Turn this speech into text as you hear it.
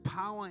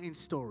power in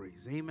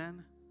stories.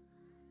 Amen.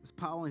 There's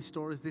power in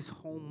stories. This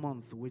whole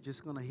month, we're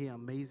just going to hear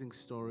amazing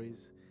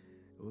stories.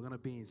 We're going to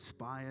be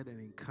inspired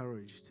and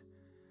encouraged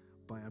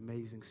by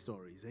amazing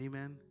stories.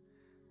 Amen.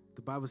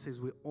 The Bible says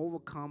we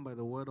overcome by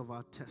the word of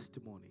our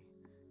testimony.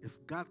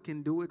 If God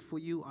can do it for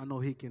you, I know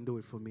He can do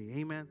it for me.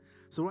 Amen.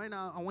 So right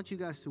now, I want you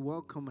guys to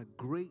welcome a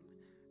great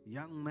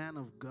young man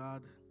of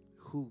God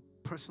who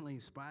personally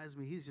inspires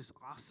me. He's just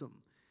awesome.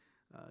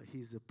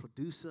 He's a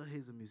producer.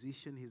 He's a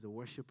musician. He's a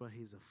worshiper.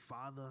 He's a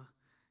father.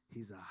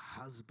 He's a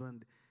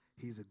husband.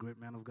 He's a great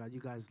man of God. You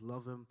guys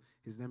love him.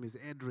 His name is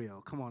Adriel.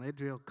 Come on,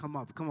 Adriel, come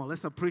up. Come on,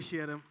 let's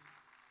appreciate him.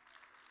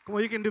 Come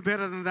on, you can do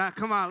better than that.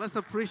 Come on, let's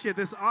appreciate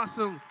this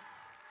awesome.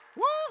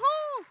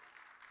 Woohoo!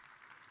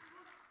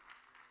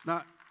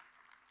 Now,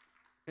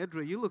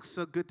 Adriel, you look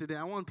so good today.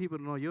 I want people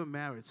to know you're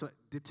married. So,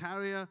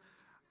 Ditaria,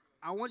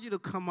 I want you to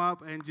come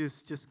up and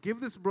just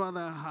give this brother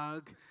a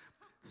hug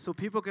so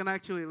people can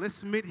actually,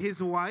 let's meet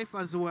his wife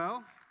as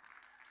well.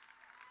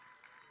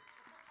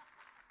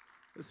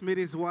 Let's meet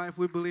his wife.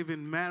 We believe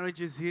in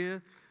marriages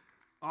here.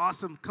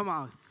 Awesome. Come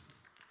on.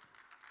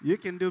 You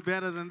can do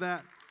better than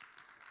that.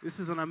 This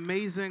is an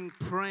amazing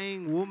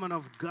praying woman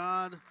of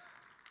God,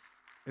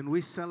 and we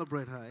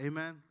celebrate her.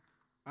 Amen.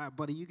 All right,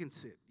 buddy, you can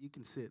sit. You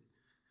can sit.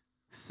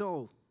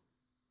 So,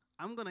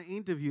 I'm going to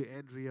interview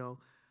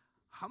Adriel.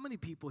 How many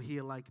people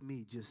here like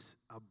me just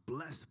are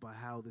blessed by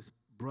how this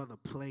brother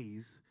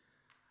plays?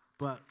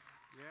 But,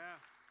 yeah.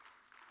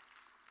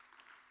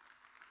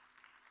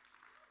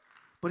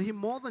 But he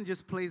more than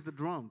just plays the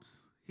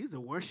drums. He's a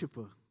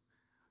worshiper.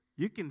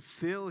 You can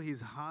feel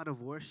his heart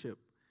of worship.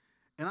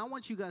 And I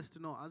want you guys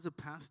to know, as a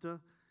pastor,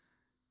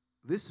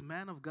 this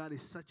man of God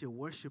is such a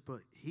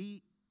worshiper.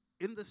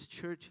 In this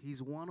church,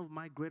 he's one of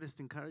my greatest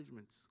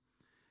encouragements.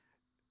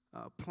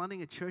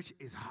 Planning a church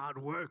is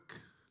hard work.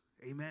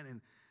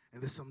 Amen.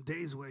 And there's some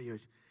days where you're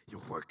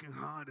working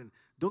hard. And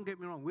don't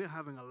get me wrong, we're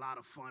having a lot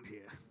of fun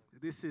here.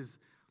 This is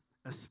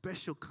a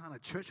special kind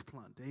of church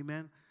plant.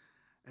 Amen.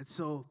 And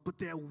so, but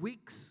there are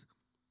weeks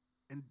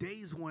and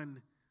days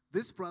when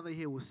this brother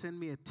here will send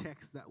me a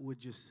text that would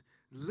just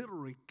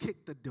literally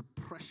kick the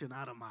depression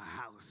out of my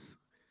house.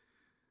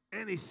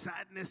 Any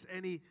sadness,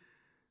 and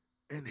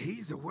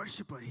he's a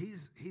worshiper.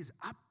 He's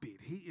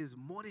upbeat. He is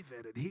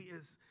motivated. He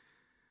is,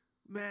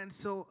 man,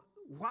 so,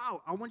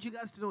 wow. I want you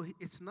guys to know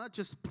it's not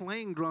just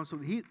playing drums. So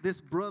this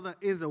brother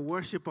is a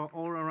worshiper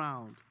all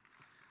around.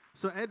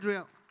 So,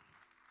 Adriel,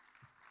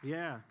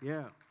 yeah.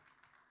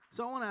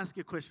 So I want to ask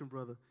you a question,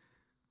 brother.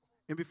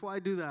 And before I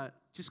do that,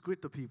 just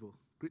greet the people.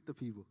 Greet the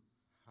people.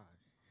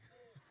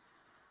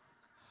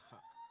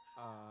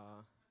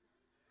 Hi.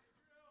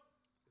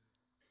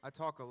 I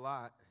talk a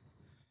lot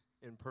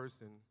in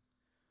person,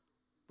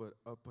 but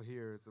up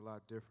here it's a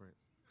lot different.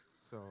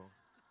 So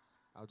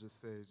I'll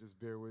just say, just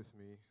bear with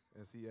me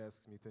as he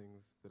asks me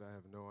things that I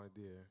have no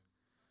idea.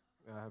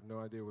 I have no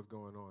idea what's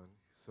going on.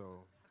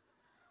 So,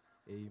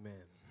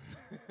 amen.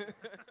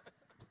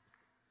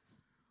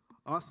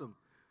 Awesome.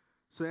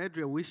 So,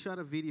 Adriel, we shot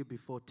a video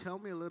before. Tell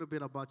me a little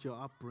bit about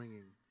your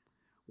upbringing.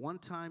 One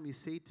time you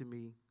said to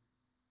me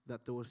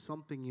that there was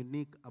something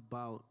unique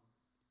about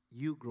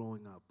you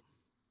growing up.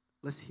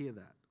 Let's hear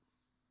that.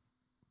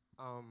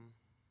 I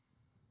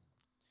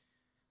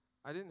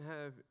didn't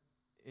have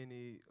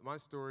my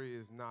story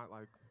is not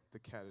like the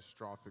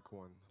catastrophic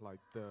one, like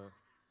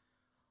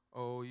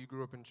you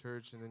grew up in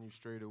church and then you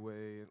strayed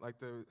away, like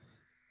the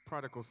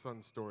prodigal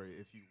son story,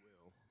 if you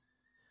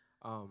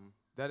will.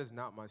 That is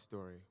not my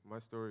story. My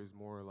story is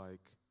more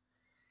like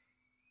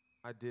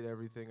I did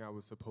everything I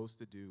was supposed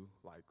to do,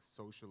 like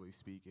socially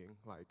speaking.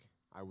 Like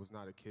I was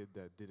not a kid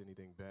that did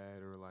anything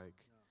bad or like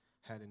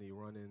had any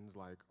run-ins,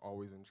 like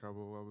always in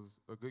trouble. I was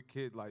a good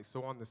kid. Like,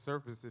 so on the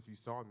surface, if you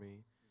saw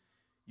me,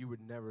 you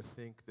would never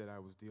think that I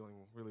was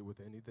dealing really with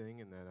anything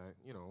and that I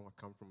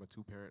come from a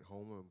two-parent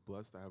home. I'm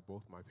blessed. I have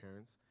both my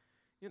parents,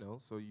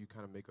 so you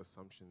kind of make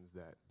assumptions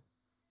that,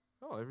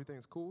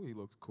 everything's cool. He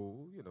looks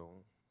cool, he's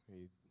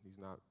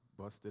not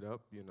busted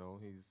up,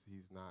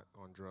 he's not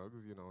on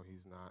drugs,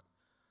 he's not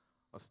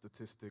a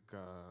statistic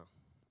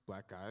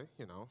black guy,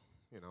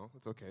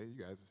 it's okay. You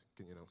guys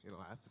can,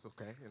 laugh. It's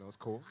okay. It's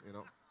cool,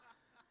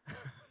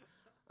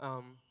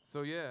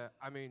 So yeah,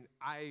 I mean,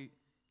 I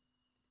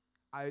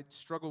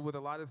struggled with a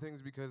lot of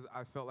things because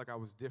I felt like I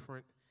was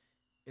different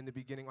in the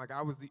beginning. Like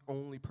I was the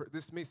only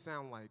this may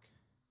sound like,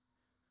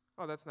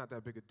 that's not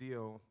that big a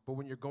deal, but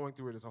when you're going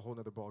through it, it's a whole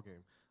nother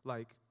ballgame.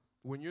 Like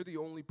when you're the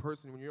only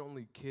person, when you're the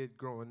only kid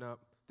growing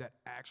up that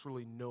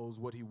actually knows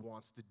what he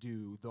wants to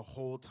do the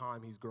whole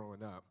time he's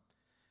growing up.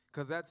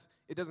 Because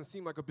it doesn't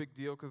seem like a big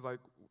deal because, like,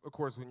 of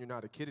course, when you're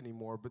not a kid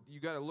anymore, but you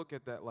got to look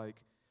at that,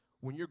 like,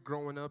 when you're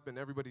growing up and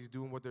everybody's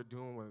doing what they're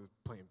doing, whether it's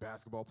playing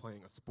basketball,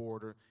 playing a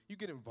sport, or you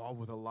get involved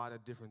with a lot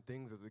of different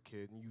things as a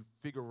kid, and you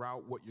figure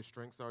out what your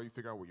strengths are, you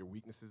figure out what your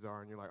weaknesses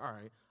are, and you're like, all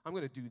right, I'm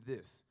going to do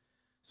this.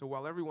 So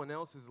while everyone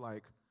else is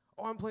like,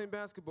 I'm playing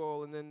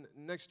basketball, and then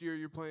next year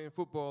you're playing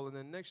football, and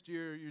then next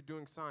year you're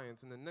doing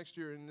science, and then next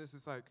year, and this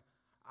is like,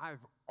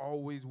 I've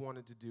always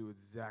wanted to do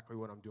exactly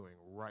what I'm doing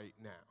right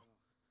now.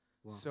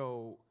 Wow.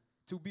 So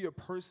to be a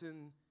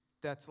person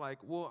that's like,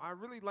 well, I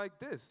really like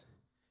this.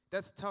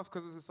 That's tough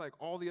because it's just like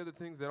all the other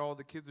things that all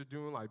the kids are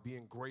doing, like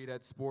being great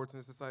at sports, and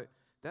it's just like,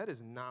 that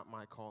is not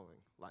my calling.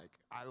 Like,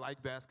 I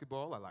like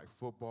basketball, I like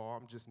football,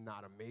 I'm just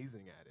not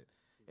amazing at it.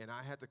 And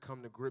I had to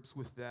come to grips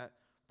with that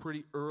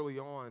pretty early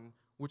on,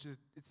 which is,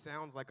 it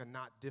sounds like a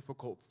not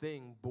difficult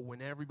thing, but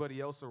when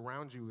everybody else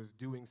around you is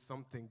doing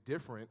something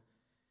different,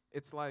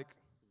 it's like,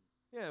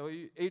 yeah, well,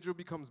 Adriel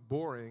becomes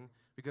boring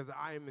because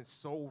I am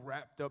so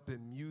wrapped up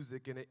in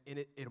music, and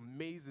it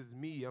amazes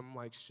me. I'm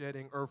like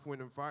shedding Earth,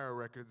 Wind, and Fire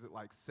records at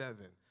like 7.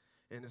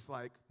 And it's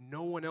like,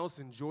 no one else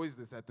enjoys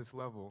this at this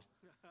level,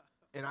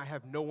 and I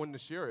have no one to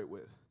share it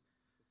with.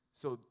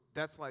 So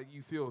that's like,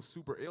 you feel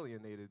super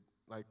alienated,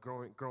 like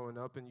growing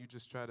up, and you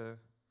just try to,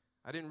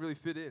 I didn't really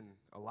fit in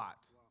a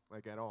lot,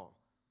 like at all,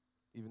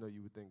 even though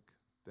you would think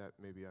that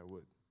maybe I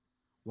would.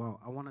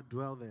 Wow, I want to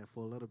dwell there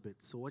for a little bit.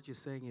 So what you're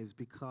saying is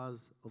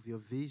because of your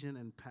vision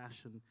and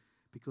passion,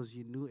 because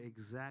you knew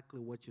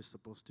exactly what you're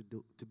supposed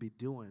to be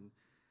doing,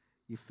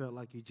 you felt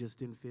like you just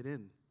didn't fit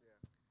in.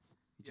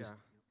 You just,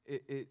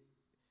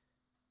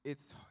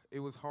 It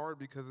was hard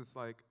because it's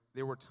like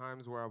there were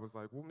times where I was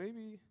like, well,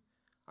 maybe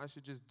I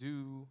should just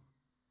do.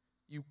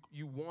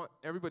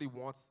 Everybody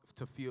wants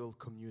to feel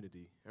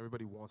community.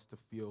 Everybody wants to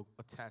feel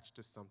attached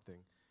to something,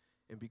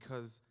 and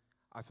because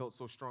I felt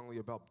so strongly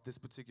about this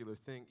particular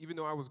thing, even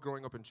though I was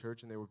growing up in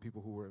church and there were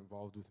people who were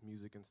involved with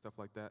music and stuff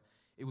like that,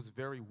 it was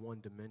very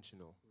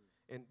one-dimensional.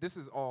 And this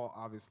is all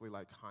obviously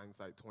like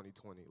hindsight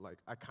 2020. Like,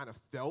 I kind of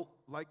felt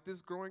like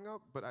this growing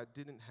up, but I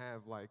didn't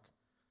have like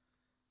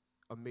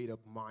a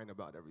made-up mind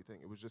about everything.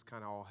 It was just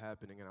kind of all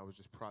happening, and I was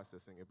just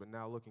processing it. But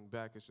now looking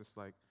back, it's just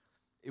like,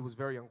 it was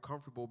very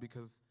uncomfortable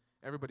because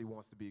everybody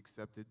wants to be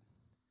accepted.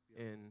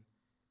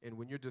 And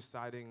when you're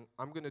deciding,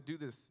 I'm going to do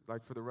this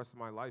like for the rest of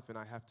my life, and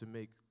I have to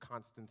make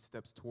constant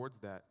steps towards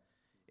that,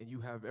 and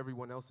you have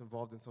everyone else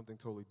involved in something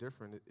totally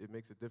different, it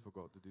makes it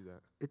difficult to do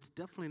that. it's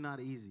definitely not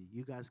easy.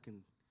 You guys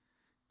can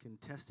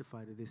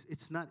testify to this.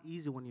 It's not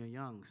easy when you're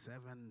young,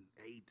 7,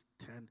 8,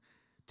 10,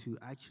 to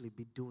actually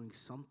be doing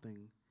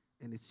something,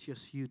 and it's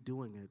just you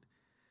doing it.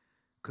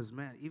 Because,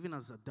 man, even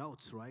as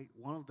adults, right,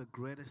 one of the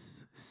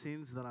greatest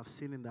sins that I've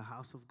seen in the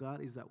house of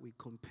God is that we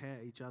compare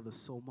each other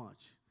so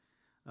much.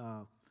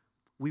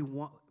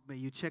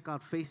 You check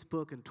out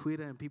Facebook and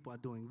Twitter, and people are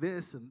doing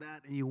this and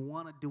that, and you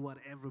want to do what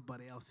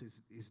everybody else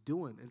is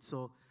doing. And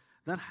so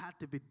that had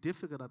to be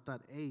difficult at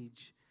that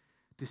age,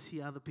 to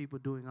see other people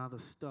doing other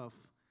stuff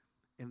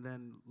and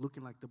then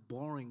looking like the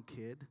boring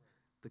kid,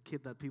 the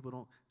kid that people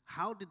don't.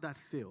 How did that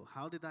feel?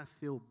 How did that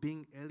feel,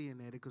 being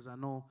alienated? Because I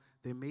know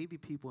there may be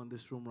people in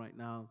this room right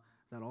now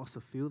that also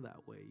feel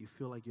that way. You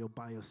feel like you're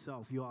by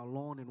yourself. You're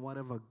alone in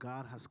whatever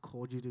God has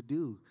called you to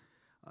do.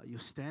 You're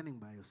standing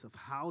by yourself.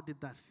 How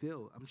did that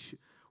feel? I'm sure.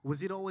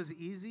 Was it always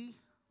easy?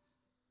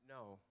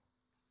 No.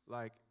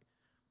 Like,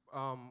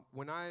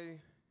 when I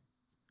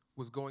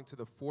was going to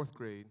the 4th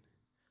grade,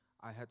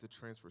 I had to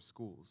transfer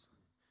schools.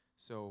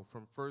 So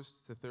from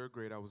 1st to 3rd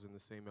grade, I was in the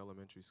same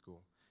elementary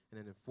school. And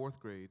then in 4th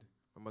grade,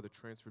 my mother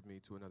transferred me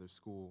to another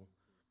school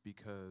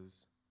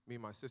because me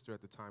and my sister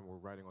at the time were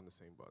riding on the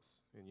same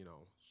bus. And, you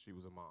know, she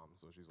was a mom,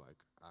 so she's like,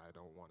 I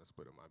don't want to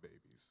split up my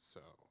babies.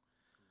 So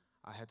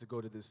I had to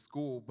go to this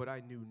school, but I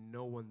knew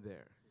no one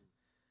there.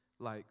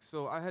 Like,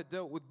 so I had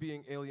dealt with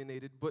being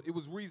alienated, but it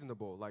was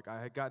reasonable. Like,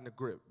 I had gotten a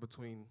grip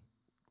between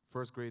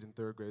 1st grade and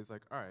 3rd grade. It's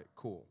like, all right,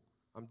 cool.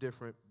 I'm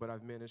different, but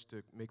I've managed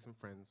to make some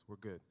friends. We're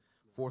good.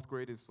 4th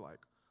grade is like,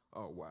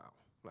 oh, wow.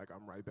 Like,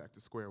 I'm right back to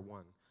square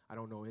one. I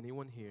don't know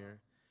anyone here.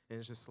 And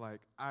it's just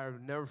like, I'll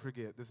never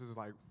forget. This is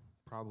like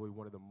probably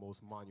one of the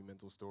most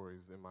monumental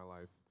stories in my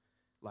life,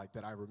 like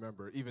that I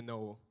remember, even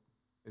though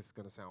it's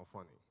going to sound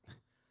funny.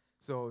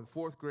 So in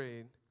 4th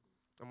grade,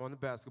 I'm on the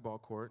basketball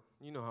court.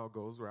 You know how it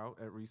goes. We're out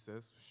at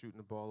recess, shooting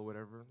the ball or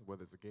whatever,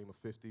 whether it's a game of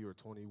 50 or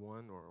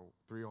 21 or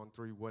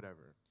 3-on-3,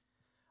 whatever.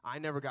 I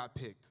never got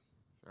picked,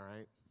 all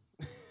right?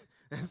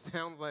 That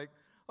sounds like,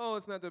 oh,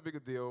 it's not that big a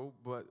deal,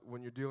 but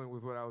when you're dealing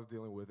with what I was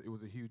dealing with, it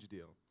was a huge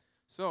deal.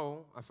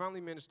 So I finally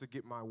managed to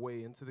get my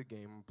way into the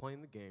game. I'm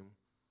playing the game.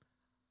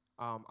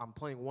 I'm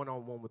playing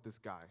one-on-one with this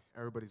guy.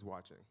 Everybody's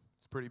watching.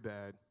 It's pretty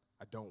bad.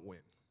 I don't win,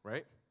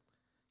 right?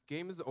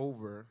 Game is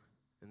over,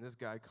 and this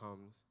guy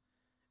comes,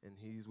 and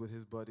he's with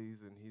his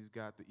buddies, and he's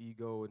got the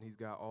ego, and he's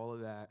got all of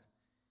that,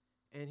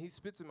 and he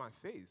spits in my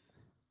face.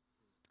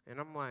 And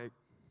I'm like,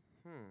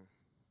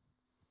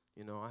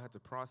 You know, I had to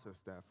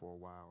process that for a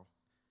while,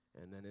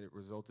 and then it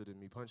resulted in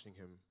me punching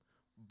him.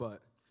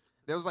 But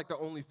that was like the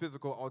only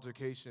physical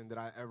altercation that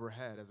I ever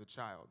had as a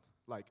child,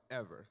 like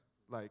ever.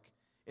 Like,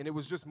 and it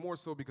was just more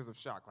so because of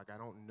shock. Like, I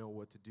don't know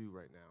what to do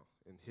right now,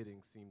 and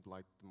hitting seemed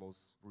like the most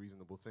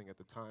reasonable thing at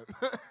the time.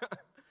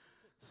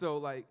 So,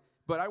 like,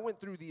 but I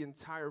went through the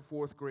entire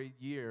 4th grade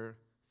year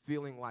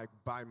feeling like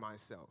by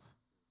myself.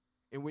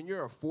 And when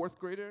you're a 4th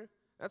grader,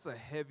 that's a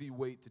heavy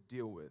weight to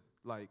deal with.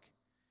 Like,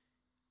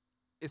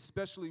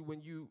 especially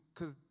when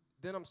because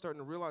then I'm starting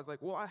to realize,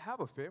 like, well, I have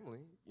a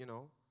family, you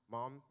know.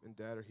 Mom and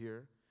dad are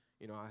here.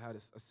 You know, I had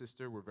a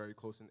sister. We're very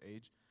close in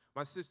age.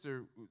 My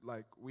sister,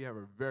 like, we have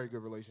a very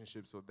good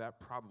relationship, so that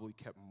probably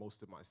kept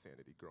most of my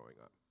sanity growing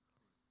up.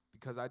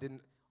 Because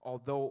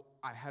although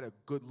I had a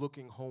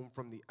good-looking home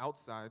from the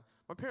outside,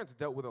 my parents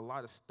dealt with a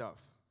lot of stuff.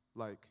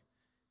 Like,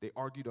 they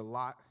argued a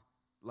lot.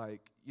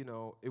 Like,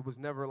 it was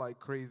never, like,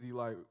 crazy,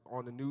 like,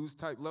 on the news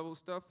type level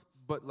stuff.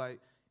 But,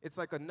 like, it's,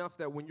 like, enough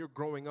that when you're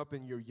growing up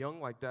and you're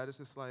young like that, it's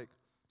just like,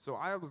 so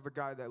I was the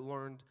guy that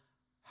learned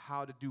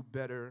how to do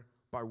better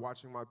by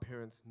watching my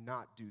parents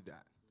not do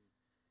that.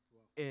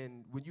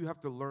 And when you have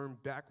to learn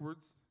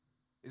backwards,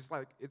 it's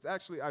like,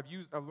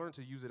 I've learned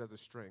to use it as a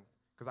strength,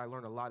 because I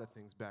learned a lot of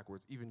things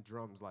backwards, even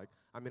drums. Like,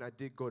 I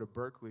did go to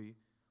Berkeley,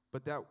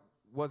 but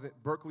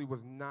Berkeley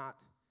was not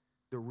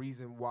the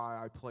reason why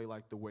I play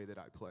like the way that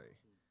I play.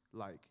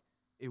 Like,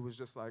 it was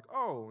just like,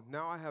 oh,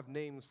 now I have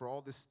names for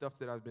all this stuff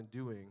that I've been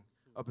doing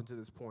up until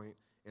this point,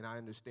 and I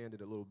understand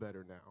it a little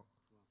better now.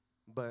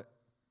 But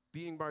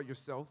being by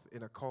yourself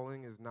in a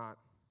calling is not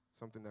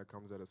something that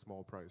comes at a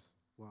small price.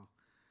 Wow.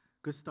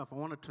 Good stuff. I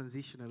want to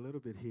transition a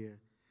little bit here.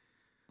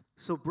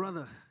 So,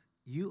 brother,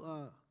 you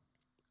are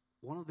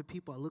one of the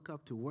people I look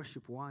up to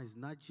worship-wise,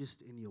 not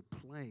just in your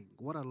playing.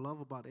 What I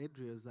love about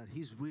Adria is that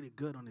he's really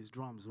good on his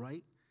drums,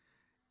 right?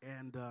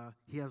 And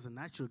he has a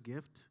natural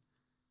gift.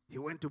 He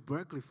went to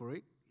Berkeley for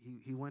it.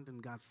 He went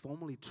and got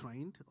formally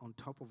trained on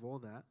top of all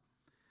that,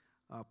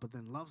 but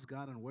then loves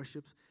God and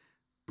worships.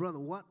 Brother,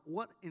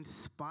 what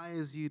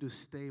inspires you to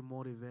stay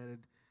motivated?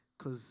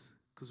 Because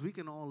we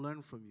can all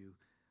learn from you.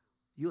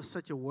 You're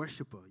such a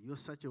worshiper.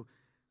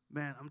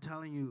 Man, I'm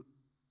telling you,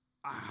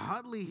 I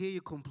hardly hear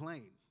you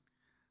complain.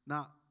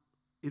 Now,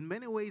 in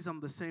many ways,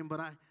 I'm the same,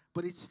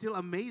 but it still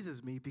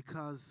amazes me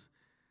because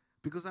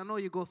I know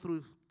you go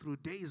through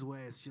days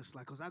where it's just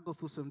like, because I go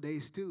through some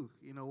days too,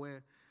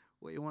 where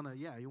you want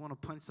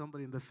to punch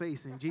somebody in the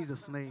face in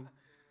Jesus' name.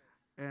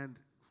 And,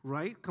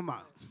 right? Come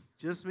on.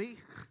 Just me?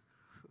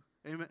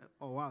 Amen.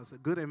 Oh, wow. It's a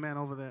good amen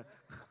over there.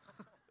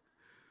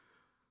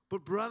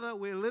 But, brother,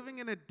 we're living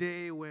in a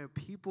day where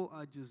people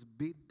are just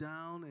beat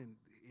down and,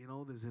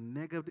 there's a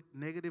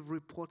negative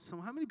report. So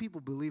how many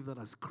people believe that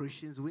as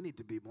Christians we need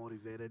to be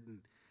motivated? And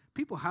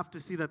people have to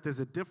see that there's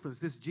a difference.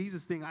 This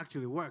Jesus thing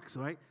actually works,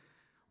 right?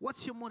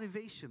 What's your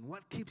motivation?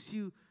 What keeps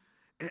you?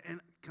 And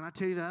can I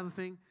tell you the other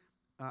thing?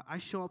 I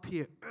show up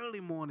here early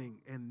morning,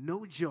 and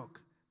no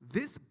joke,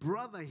 this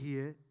brother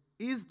here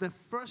is the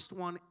first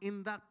one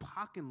in that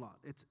parking lot.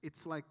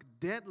 It's like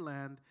dead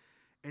land,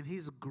 and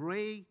his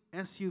gray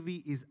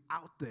SUV is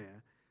out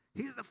there.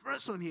 He's the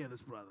first one here,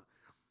 this brother.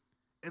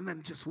 And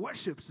then just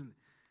worships. And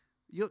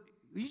you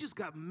just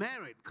got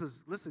married.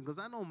 Because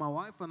I know my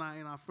wife and I,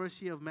 in our first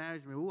year of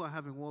marriage, we were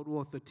having World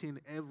War XIII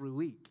every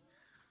week.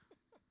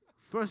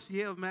 First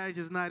year of marriage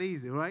is not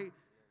easy, right?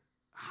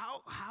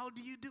 How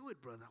do you do it,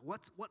 brother?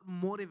 What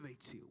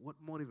motivates you? What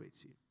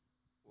motivates you?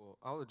 Well,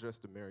 I'll address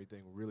the married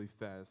thing really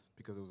fast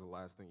because it was the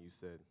last thing you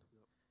said. Yep.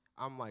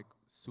 I'm like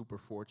super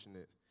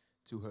fortunate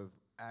to have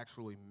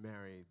actually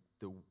married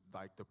the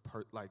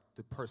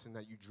person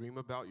that you dream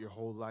about your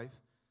whole life.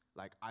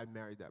 Like, I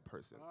married that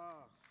person.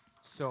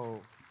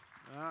 So,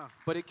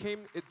 but it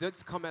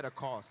did come at a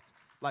cost.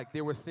 Like,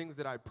 there were things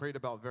that I prayed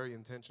about very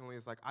intentionally.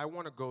 It's like, I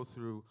want to go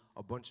through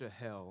a bunch of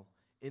hell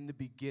in the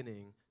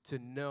beginning to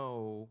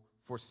know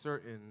for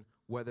certain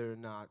whether or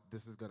not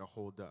this is going to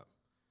hold up.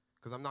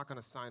 Because I'm not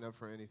going to sign up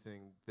for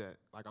anything that,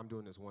 like, I'm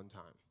doing this one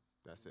time.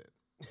 That's it.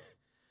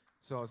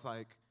 So it's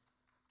like,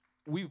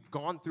 we've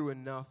gone through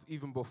enough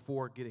even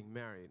before getting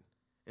married.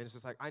 And it's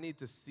just like, I need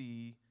to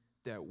see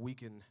that we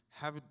can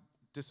have a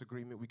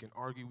disagreement, we can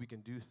argue, we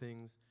can do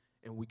things,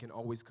 and we can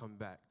always come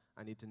back.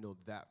 I need to know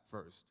that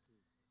first.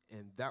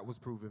 And that was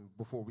proven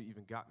before we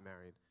even got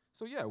married.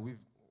 So yeah,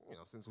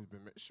 since we've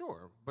been married,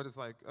 sure. But it's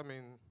like,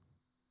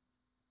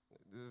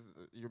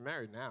 you're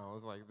married now.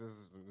 It's like,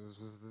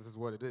 this is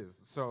what it is.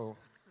 So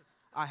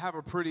I have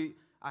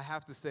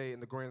to say, in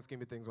the grand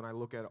scheme of things, when I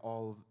look at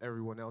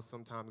everyone else,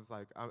 sometimes it's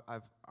like,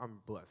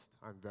 I'm blessed.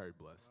 I'm very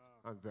blessed.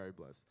 Wow. I'm very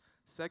blessed.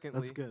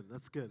 Secondly.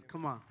 That's good.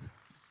 Come on.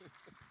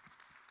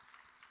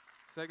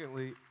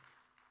 Secondly,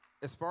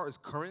 as far as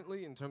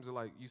currently, in terms of,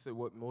 like, you said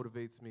what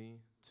motivates me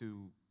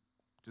to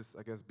just,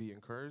 I guess, be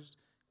encouraged,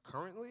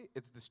 currently,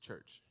 it's this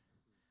church.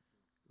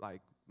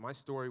 Like, my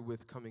story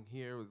with coming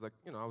here was like,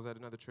 I was at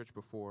another church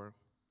before,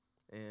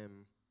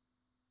 and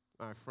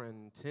my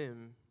friend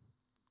Tim,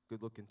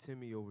 good-looking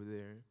Timmy over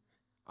there,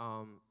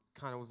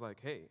 kind of was like,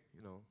 hey,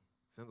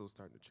 Zenzo's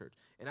starting a church.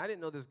 And I didn't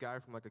know this guy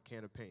from, like, a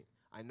can of paint.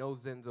 I know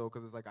Zenzo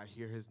because it's like I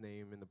hear his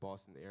name in the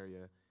Boston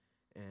area,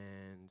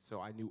 and so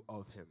I knew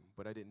of him,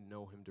 but I didn't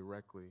know him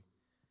directly.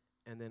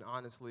 And then,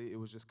 honestly, it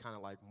was just kind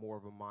of like more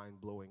of a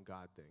mind-blowing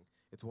God thing.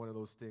 It's one of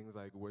those things,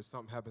 like, where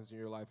something happens in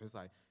your life, and it's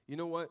like, you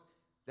know what?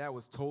 That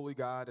was totally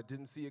God. I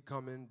didn't see it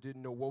coming,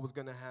 didn't know what was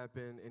going to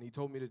happen, and he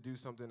told me to do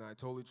something, and I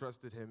totally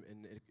trusted him,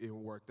 and it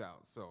worked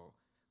out. So,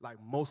 like,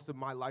 most of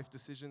my life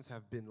decisions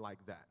have been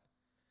like that.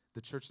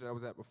 The church that I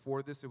was at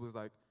before this, it was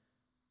like,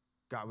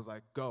 God was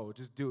like, go,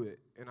 just do it.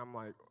 And I'm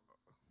like,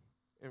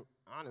 and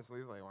honestly,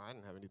 it's like, well, I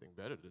didn't have anything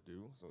better to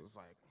do. So it's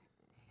like,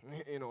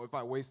 if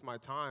I waste my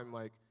time,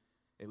 like,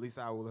 at least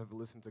I will have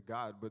listened to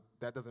God. But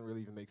that doesn't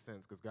really even make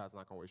sense because God's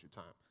not going to waste your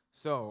time.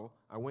 So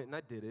I went and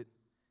I did it.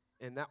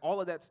 And that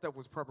all of that stuff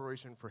was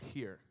preparation for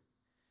here.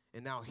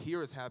 And now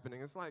here is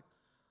happening. It's like,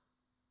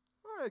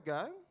 all right,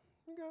 God,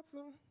 you got some,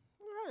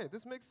 all right,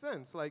 this makes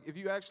sense. Like, if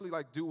you actually,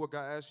 like, do what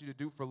God asked you to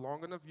do for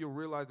long enough, you'll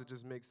realize it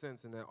just makes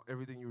sense and that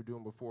everything you were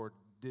doing before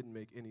didn't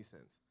make any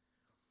sense.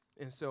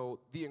 And so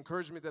the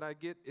encouragement that I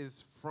get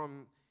is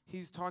from,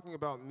 he's talking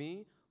about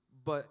me,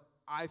 but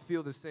I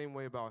feel the same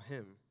way about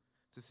him.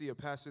 To see a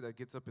pastor that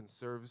gets up and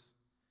serves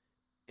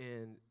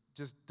and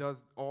just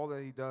does all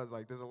that he does.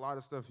 Like, there's a lot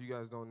of stuff you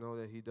guys don't know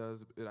that he does,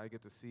 but I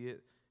get to see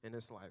it, and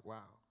it's like,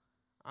 wow.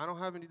 I don't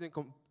have anything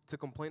to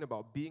complain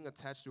about being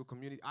attached to a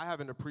community. I have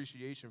an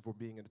appreciation for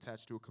being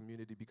attached to a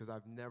community because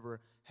I've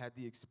never had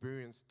the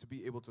experience to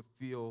be able to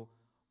feel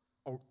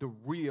the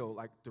real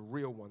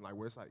one, like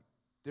where it's like,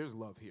 there's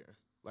love here.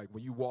 Like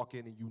when you walk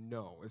in and you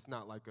know, it's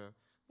not like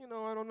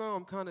I don't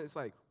know, it's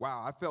like,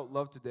 wow, I felt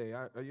love today.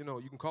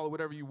 You can call it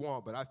whatever you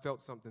want, but I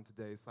felt something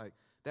today. It's like,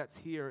 that's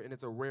here, and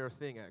it's a rare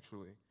thing,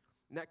 actually.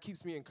 And that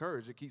keeps me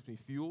encouraged. It keeps me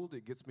fueled.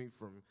 It gets me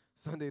from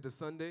Sunday to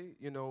Sunday.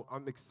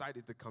 I'm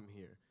excited to come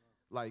here.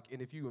 Like,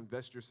 and if you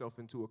invest yourself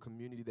into a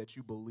community that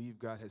you believe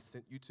God has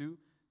sent you to,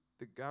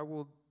 God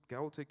will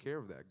take care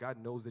of that. God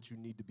knows that you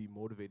need to be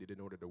motivated in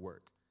order to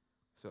work.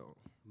 So,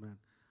 man,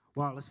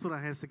 wow, let's put our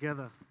hands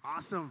together.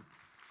 Awesome.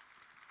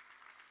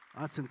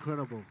 That's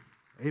incredible.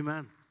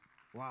 Amen.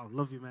 Wow,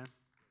 love you, man.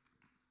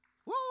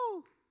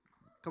 Woo!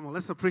 Come on,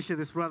 let's appreciate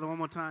this brother one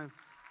more time.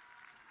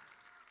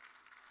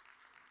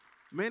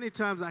 Many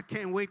times I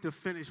can't wait to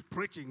finish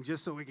preaching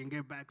just so we can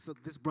get back, so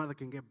this brother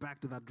can get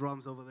back to that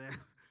drums over there.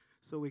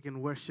 So we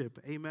can worship.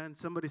 Amen.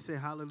 Somebody say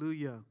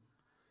hallelujah.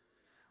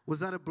 Was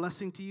that a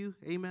blessing to you?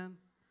 Amen.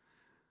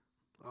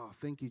 Oh,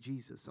 thank you,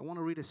 Jesus. I want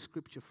to read a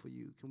scripture for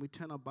you. Can we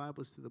turn our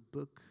Bibles to the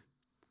book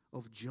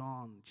of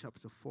John,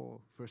 chapter 4,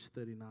 verse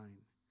 39.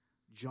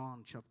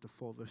 John, chapter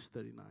 4, verse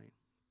 39.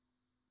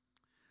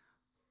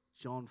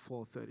 John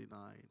 4:39.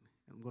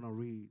 I'm going to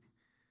read.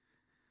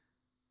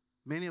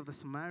 Many of the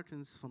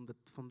Samaritans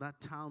from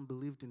that town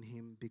believed in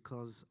him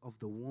because of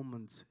the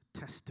woman's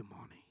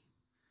testimony.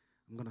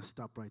 I'm going to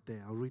stop right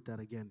there. I'll read that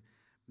again.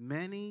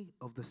 Many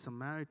of the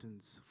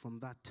Samaritans from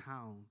that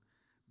town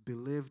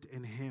believed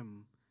in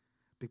him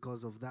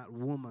because of that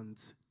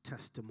woman's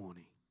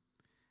testimony.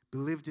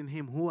 Believed in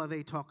him. Who are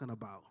they talking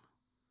about?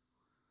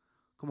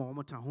 Come on, one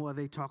more time. Who are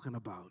they talking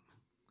about?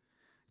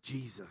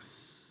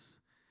 Jesus.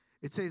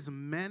 It says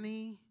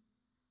many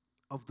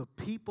of the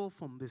people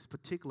from this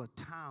particular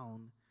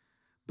town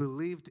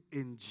believed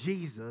in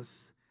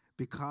Jesus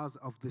because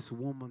of this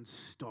woman's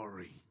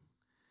story.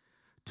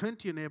 Turn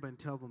to your neighbor and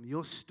tell them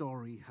your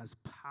story has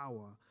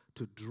power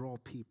to draw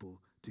people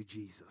to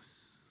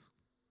Jesus.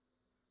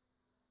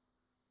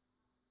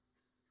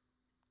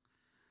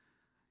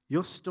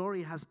 Your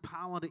story has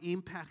power to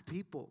impact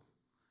people.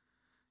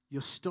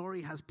 Your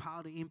story has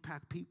power to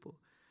impact people.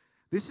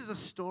 This is a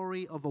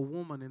story of a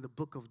woman in the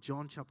book of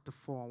John chapter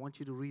 4. I want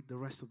you to read the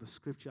rest of the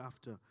scripture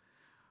after.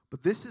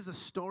 But this is a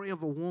story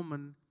of a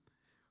woman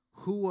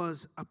who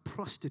was a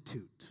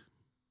prostitute.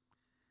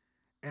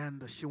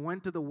 And she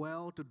went to the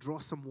well to draw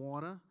some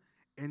water.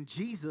 And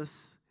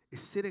Jesus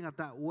is sitting at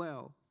that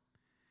well.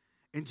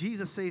 And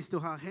Jesus says to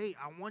her, hey,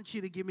 I want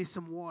you to give me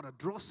some water.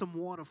 Draw some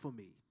water for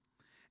me.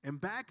 And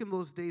back in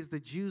those days, the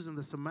Jews and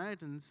the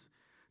Samaritans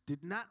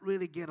did not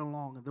really get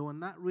along. And they were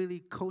not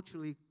really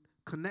culturally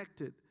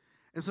connected.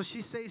 And so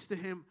she says to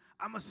him,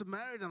 I'm a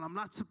Samaritan. I'm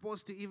not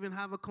supposed to even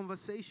have a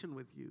conversation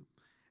with you.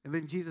 And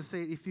then Jesus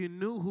said, if you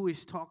knew who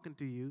is talking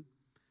to you,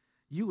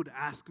 you would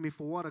ask me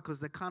for water,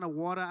 because the kind of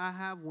water I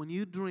have, when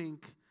you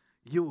drink,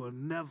 you will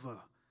never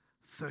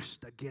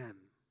thirst again.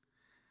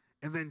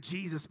 And then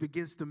Jesus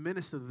begins to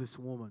minister to this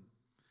woman.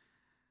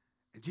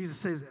 And Jesus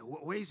says,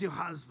 where's your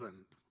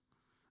husband?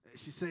 And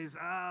she says,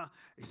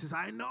 he says,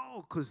 I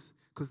know, because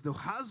the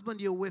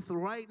husband you're with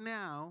right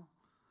now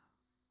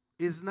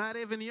is not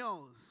even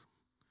yours.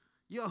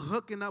 You're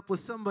hooking up with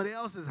somebody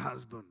else's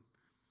husband.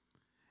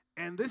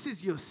 And this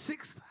is your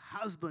sixth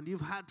husband.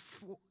 You've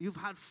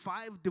had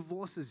 5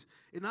 divorces.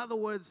 In other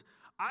words,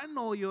 I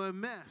know you're a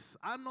mess.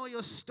 I know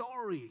your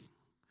story.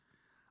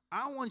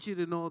 I want you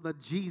to know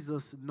that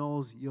Jesus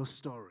knows your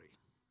story.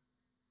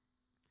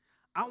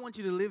 I want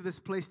you to leave this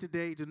place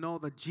today to know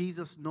that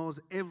Jesus knows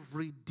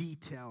every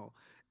detail,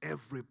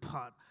 every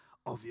part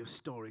of your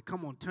story.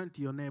 Come on, turn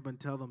to your neighbor and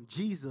tell them,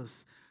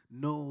 Jesus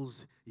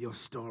knows your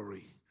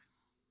story.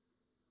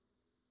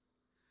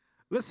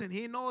 Listen,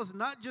 he knows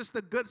not just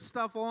the good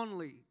stuff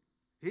only.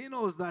 He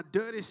knows that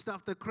dirty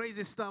stuff, the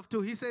crazy stuff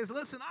too. He says,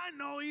 listen, I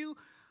know you.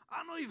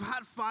 I know you've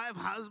had 5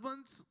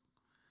 husbands.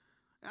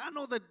 I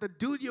know that the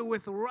dude you're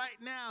with right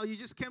now, you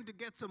just came to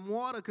get some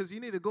water because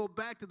you need to go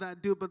back to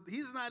that dude, but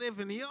he's not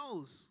even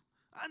yours.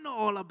 I know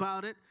all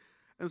about it.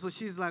 And so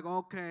she's like,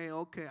 okay,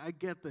 I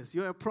get this.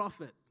 You're a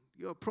prophet.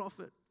 You're a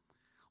prophet.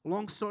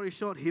 Long story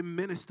short, he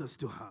ministers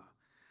to her.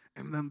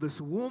 And then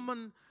this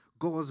woman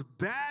goes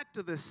back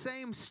to the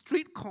same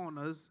street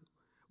corners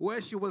where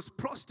she was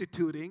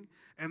prostituting,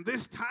 and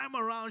this time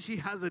around she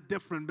has a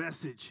different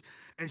message,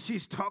 and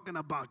she's talking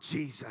about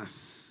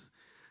Jesus.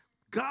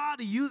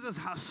 God uses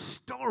her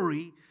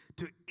story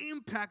to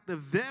impact the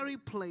very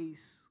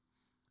place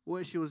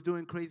where she was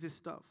doing crazy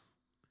stuff.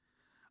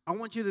 I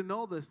want you to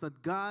know this,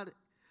 that God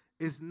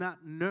is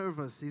not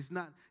nervous. He's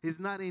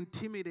not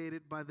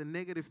intimidated by the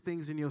negative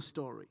things in your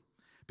story,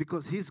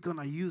 because He's going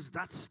to use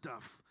that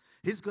stuff.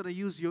 He's going to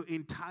use your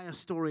entire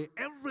story.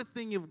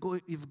 Everything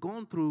you've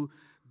gone through,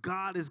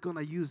 God is going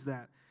to use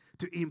that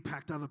to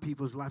impact other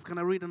people's life. Can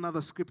I read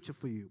another scripture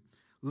for you?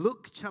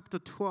 Luke chapter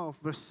 12,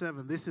 verse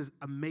 7. This is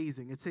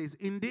amazing. It says,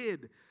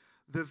 "Indeed,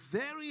 the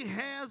very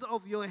hairs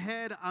of your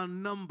head are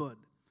numbered.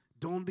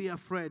 Don't be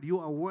afraid. You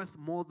are worth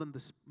more than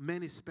the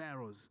many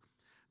sparrows."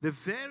 The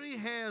very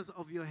hairs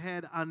of your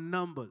head are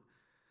numbered.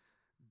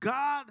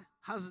 God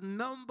has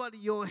numbered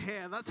your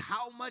hair. That's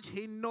how much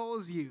He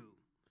knows you.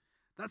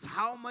 That's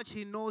how much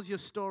He knows your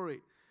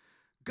story.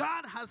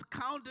 God has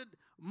counted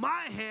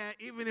my hair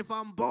even if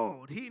I'm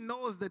bald. He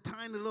knows the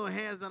tiny little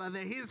hairs that are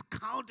there. He's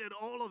counted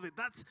all of it.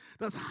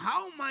 That's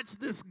how much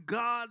this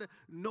God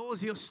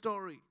knows your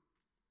story.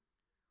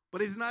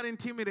 But He's not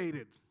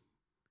intimidated.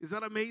 Is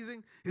that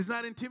amazing? He's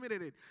not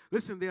intimidated.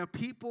 Listen, there are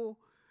people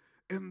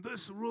in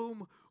this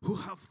room who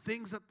have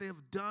things that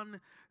they've done,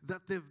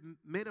 that they've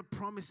made a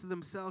promise to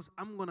themselves.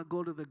 I'm going to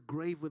go to the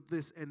grave with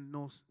this, and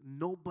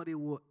nobody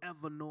will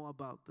ever know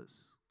about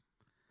this.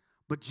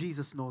 But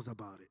Jesus knows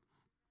about it.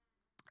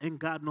 And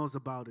God knows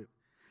about it.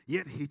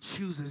 Yet He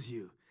chooses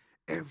you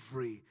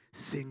every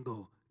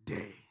single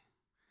day.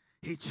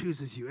 He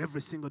chooses you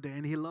every single day,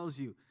 and He loves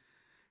you.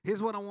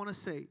 Here's what I want to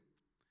say.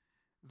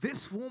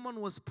 This woman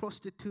was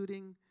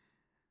prostituting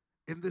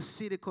in this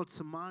city called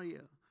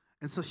Samaria.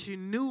 And so she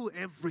knew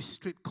every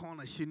street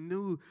corner. She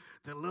knew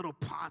the little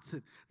pots,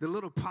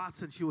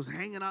 and she was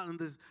hanging out in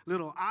these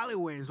little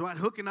alleyways, right,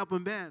 hooking up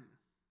with men.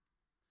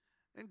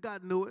 And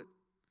God knew it.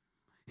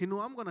 He knew,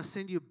 I'm going to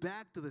send you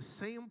back to the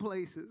same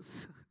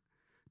places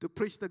to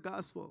preach the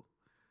gospel.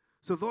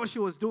 So though she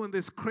was doing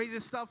this crazy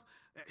stuff,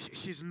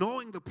 she's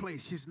knowing the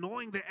place. She's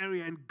knowing the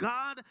area. And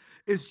God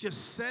is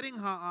just setting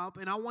her up.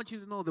 And I want you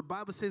to know, the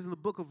Bible says in the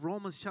book of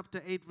Romans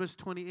chapter 8, verse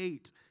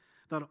 28,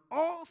 that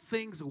all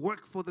things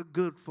work for the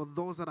good for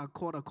those that are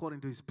called according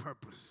to His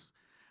purpose.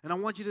 And I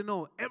want you to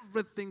know,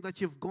 everything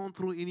that you've gone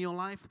through in your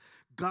life,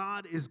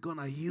 God is going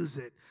to use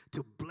it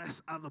to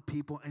bless other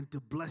people and to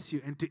bless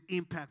you and to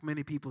impact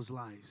many people's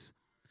lives.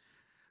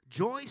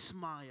 Joyce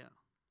Meyer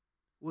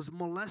was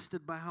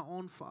molested by her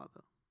own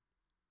father.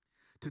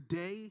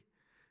 Today,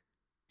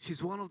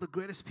 she's one of the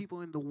greatest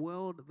people in the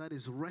world that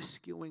is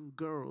rescuing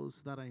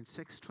girls that are in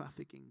sex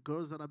trafficking,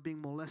 girls that are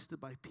being molested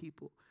by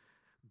people.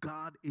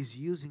 God is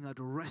using her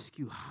to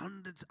rescue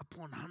hundreds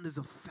upon hundreds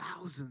of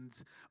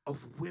thousands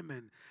of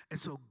women. And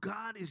so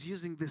God is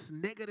using this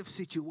negative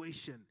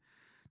situation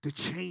to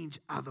change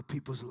other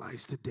people's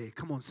lives today.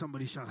 Come on,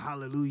 somebody shout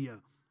hallelujah.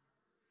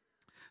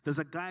 There's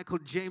a guy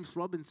called James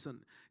Robinson.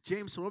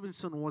 James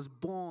Robinson was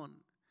born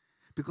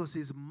because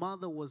his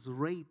mother was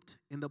raped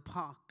in the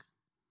park.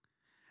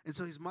 And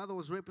so his mother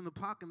was raped in the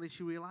park, and then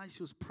she realized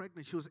she was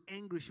pregnant. She was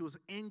angry. She was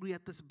angry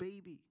at this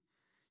baby.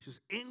 She was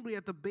angry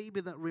at the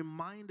baby that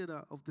reminded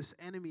her of this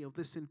enemy, of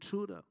this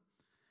intruder.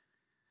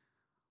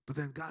 But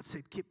then God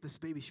said, keep this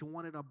baby. She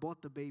wanted to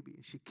abort the baby.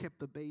 She kept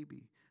the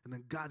baby. And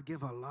then God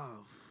gave her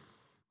love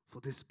for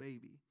this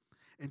baby.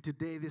 And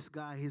today, this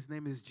guy, his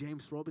name is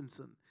James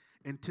Robinson.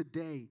 And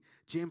today,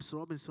 James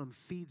Robinson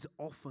feeds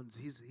orphans.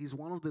 He's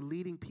one of the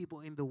leading people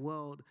in the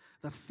world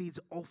that feeds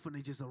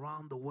orphanages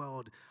around the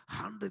world.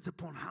 Hundreds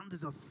upon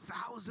hundreds of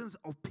thousands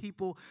of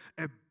people.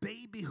 A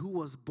baby who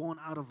was born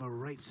out of a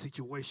rape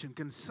situation.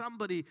 Can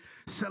somebody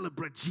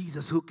celebrate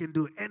Jesus, who can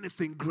do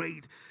anything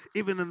great,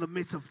 even in the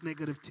midst of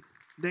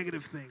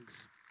negative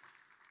things?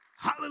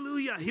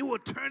 Hallelujah. He will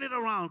turn it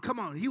around. Come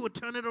on. He will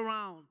turn it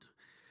around.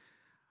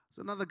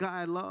 There's another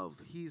guy I love.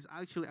 He's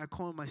actually, I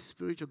call him my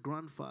spiritual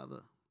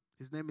grandfather.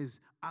 His name is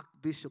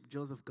Archbishop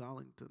Joseph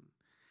Garlington.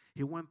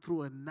 He went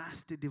through a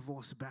nasty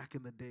divorce back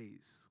in the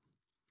days.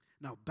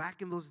 Now,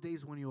 back in those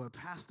days when you were a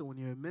pastor, when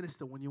you were a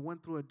minister, when you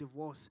went through a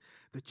divorce,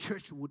 the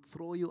church would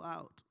throw you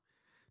out.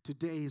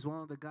 Today, he's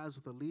one of the guys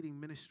with a leading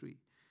ministry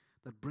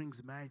that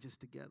brings marriages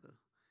together.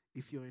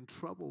 If you're in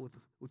trouble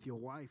with your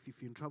wife,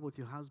 if you're in trouble with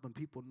your husband,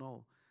 people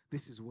know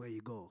this is where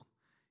you go.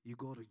 You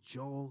go to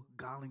Joel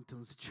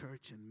Garlington's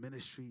church and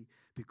ministry,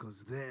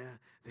 because there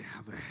they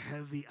have a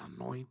heavy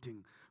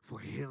anointing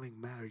for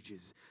healing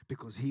marriages,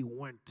 because he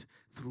went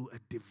through a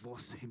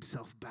divorce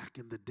himself back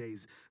in the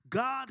days.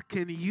 God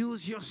can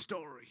use your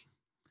story.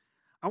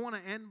 I want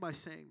to end by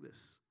saying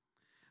this.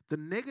 The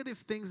negative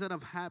things that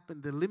have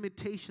happened, the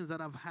limitations that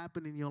have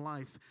happened in your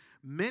life,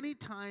 many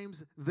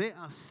times they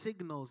are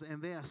signals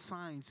and they are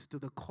signs to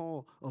the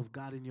call of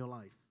God in your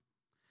life.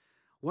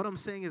 What I'm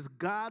saying is,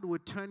 God will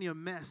turn your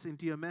mess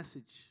into your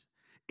message.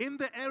 In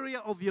the area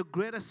of your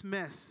greatest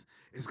mess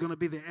is going to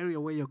be the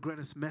area where your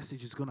greatest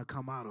message is going to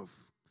come out of.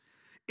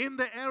 In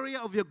the area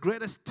of your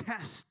greatest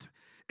test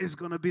is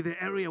going to be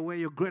the area where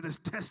your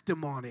greatest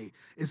testimony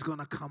is going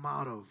to come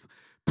out of.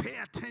 pay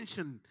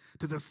attention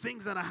to the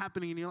things that are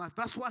happening in your life.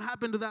 That's what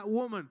happened to that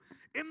woman.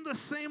 In the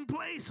same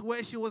place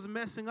where she was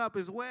messing up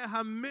is where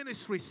her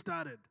ministry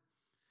started.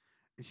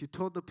 And she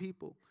told the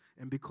people.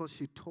 And because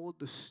she told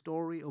the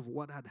story of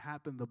what had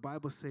happened, the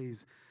Bible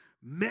says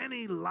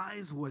many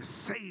lives were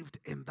saved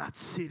in that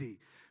city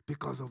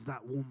because of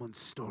that woman's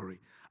story.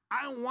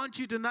 I want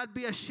you to not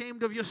be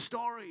ashamed of your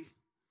story.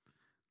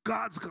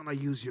 God's going to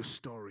use your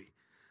story.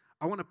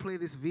 I want to play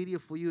this video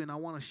for you, and I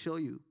want to show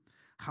you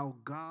how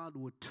God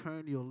would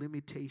turn your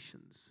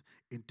limitations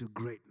into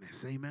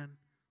greatness. Amen.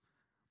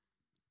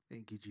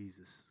 Thank you,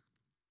 Jesus.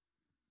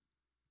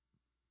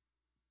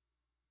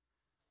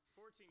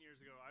 14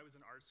 years ago, I was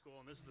in art school,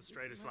 and this is the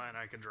straightest line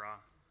I could draw.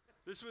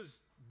 This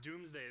was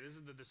doomsday. This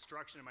is the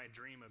destruction of my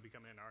dream of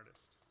becoming an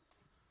artist.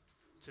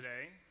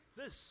 Today,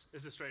 this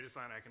is the straightest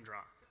line I can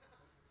draw.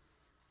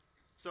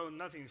 So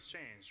nothing's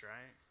changed,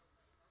 right?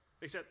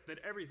 Except that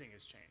everything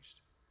has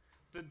changed.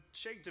 The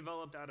shake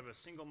developed out of a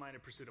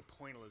single-minded pursuit of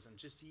pointillism,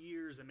 just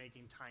years of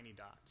making tiny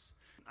dots.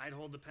 I'd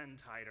hold the pen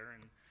tighter,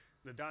 and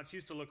the dots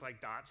used to look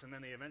like dots, and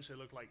then they eventually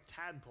looked like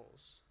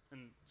tadpoles.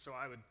 And so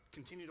I would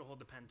continue to hold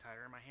the pen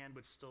tighter, and my hand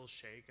would still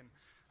shake, and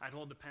I'd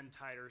hold the pen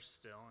tighter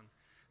still. And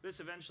this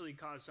eventually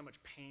caused so much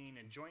pain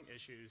and joint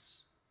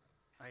issues,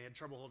 I had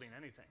trouble holding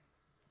anything.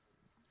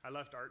 I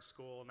left art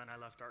school, and then I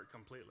left art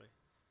completely.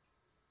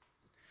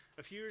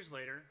 A few years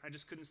later, I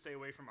just couldn't stay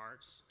away from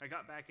arts. I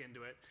got back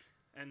into it,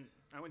 and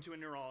I went to a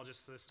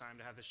neurologist this time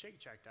to have the shake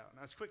checked out. And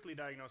I was quickly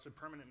diagnosed with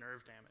permanent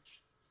nerve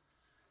damage.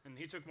 And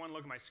he took one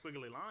look at my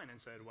squiggly line and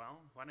said, well,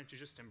 why don't you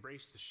just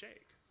embrace the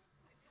shake?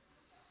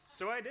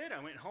 So I did.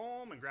 I went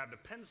home and grabbed a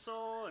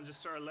pencil and just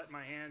started letting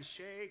my hands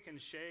shake, and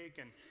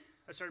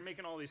I started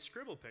making all these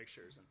scribble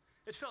pictures. And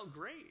it felt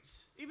great,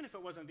 even if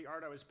it wasn't the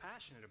art I was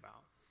passionate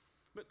about.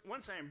 But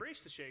once I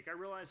embraced the shake, I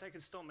realized I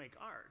could still make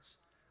art.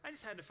 I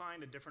just had to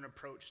find a different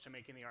approach to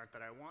making the art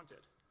that I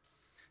wanted.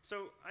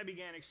 So I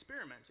began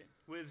experimenting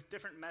with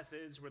different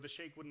methods where the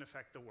shake wouldn't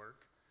affect the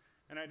work.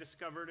 And I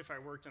discovered if I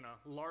worked on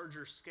a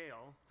larger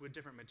scale with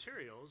different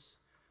materials,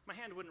 my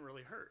hand wouldn't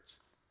really hurt.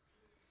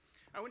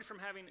 I went from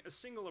having a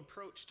single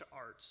approach to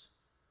art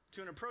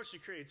to an approach to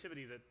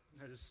creativity that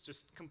has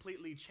just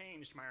completely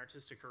changed my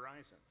artistic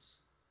horizons.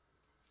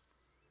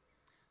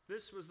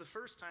 This was the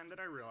first time that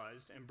I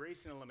realized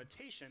embracing a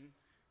limitation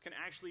can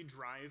actually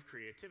drive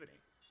creativity.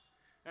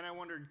 And I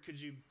wondered,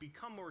 could you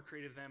become more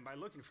creative then by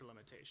looking for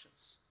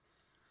limitations?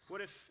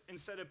 What if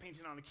instead of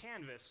painting on a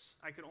canvas,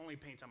 I could only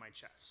paint on my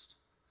chest?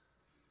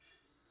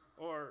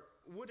 Or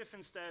what if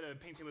instead of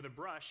painting with a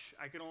brush,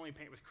 I could only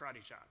paint with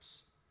karate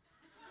chops?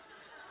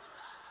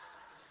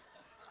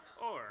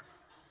 Or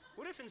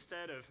what if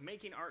instead of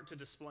making art to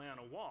display on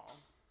a wall,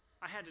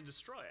 I had to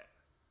destroy it?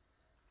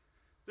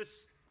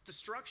 This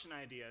destruction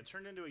idea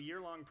turned into a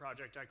year-long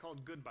project I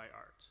called Goodbye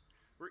Art,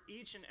 where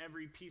each and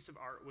every piece of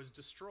art was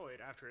destroyed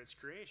after its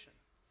creation.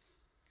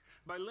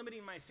 By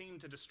limiting my theme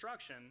to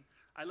destruction,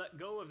 I let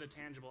go of the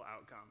tangible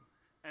outcome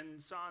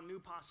and saw new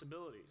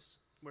possibilities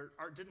where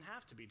art didn't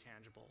have to be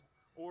tangible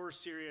or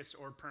serious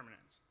or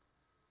permanent.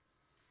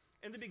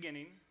 In the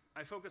beginning,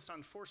 I focused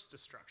on forced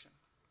destruction,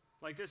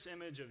 like this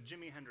image of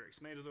Jimi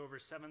Hendrix made with over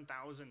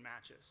 7,000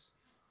 matches.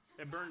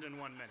 It burned in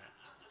 1 minute.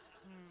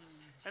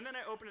 And then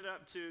I opened it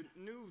up to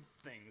new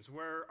things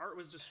where art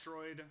was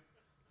destroyed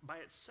by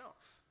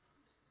itself.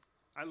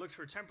 I looked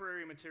for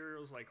temporary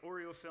materials like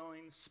Oreo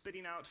filling,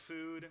 spitting out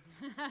food,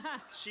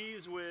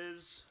 cheese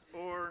whiz,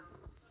 or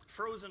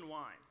frozen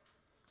wine.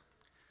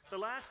 The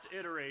last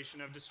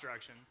iteration of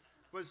destruction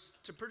was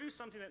to produce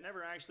something that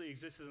never actually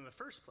existed in the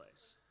first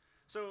place.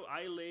 So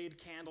I laid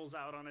candles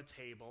out on a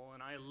table,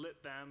 and I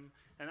lit them,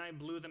 and I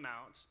blew them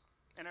out,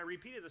 and I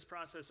repeated this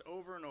process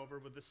over and over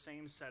with the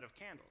same set of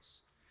candles.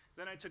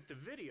 Then I took the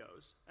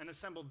videos and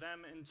assembled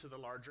them into the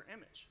larger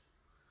image.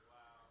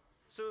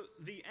 So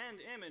the end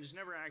image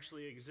never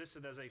actually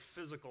existed as a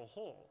physical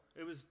whole.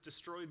 It was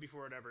destroyed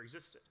before it ever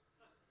existed.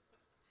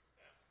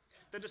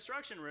 The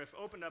destruction riff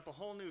opened up a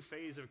whole new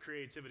phase of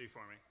creativity for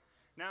me.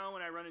 Now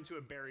when I run into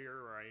a barrier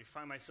or I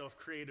find myself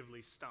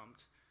creatively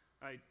stumped,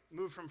 I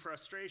move from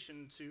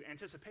frustration to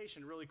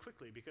anticipation really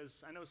quickly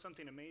because I know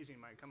something amazing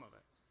might come of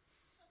it.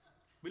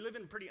 We live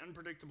in pretty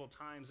unpredictable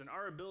times, and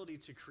our ability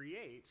to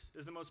create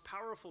is the most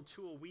powerful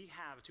tool we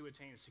have to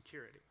attain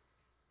security.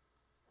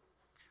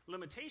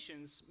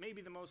 Limitations may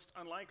be the most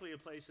unlikely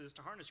of places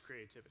to harness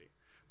creativity,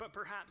 but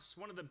perhaps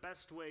one of the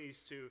best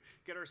ways to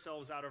get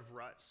ourselves out of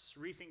ruts,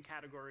 rethink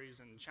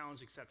categories, and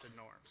challenge accepted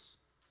norms.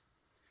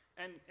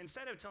 And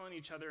instead of telling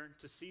each other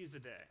to seize the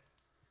day,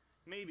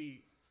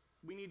 maybe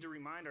we need to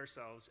remind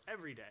ourselves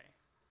every day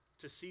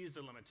to seize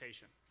the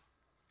limitation.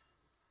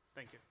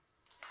 Thank you.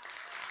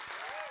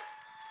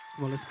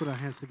 Well, let's put our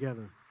hands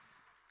together.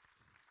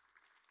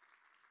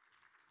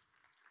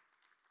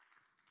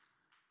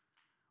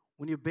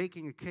 When you're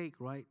baking a cake,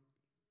 right,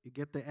 you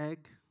get the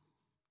egg,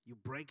 you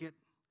break it.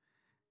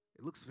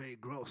 It looks very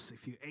gross.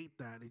 If you ate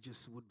that, it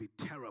just would be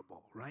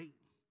terrible, right?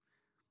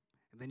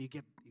 And then you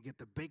get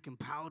the baking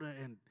powder,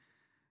 and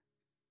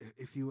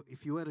if you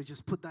were to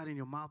just put that in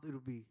your mouth, it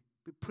would be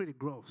pretty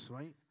gross,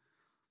 right?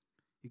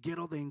 You get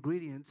all the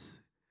ingredients.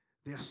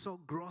 They are so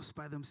gross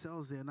by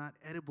themselves, they are not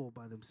edible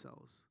by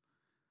themselves.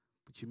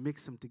 But you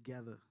mix them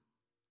together.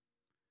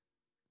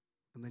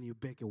 And then you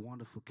bake a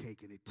wonderful cake,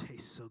 and it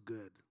tastes so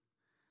good.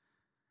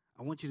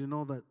 I want you to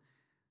know that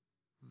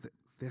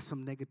there's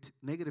some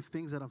negative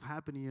things that have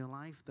happened in your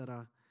life that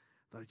are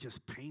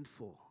just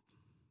painful.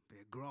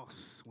 They're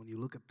gross. When you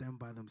look at them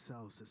by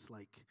themselves, it's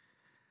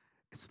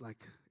like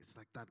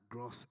that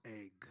gross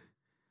egg.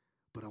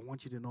 But I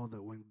want you to know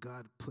that when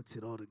God puts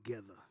it all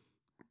together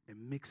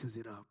and mixes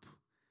it up,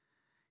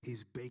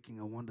 He's baking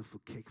a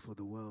wonderful cake for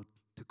the world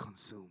to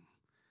consume.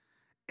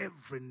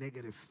 Every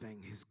negative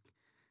thing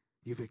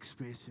you've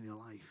experienced in your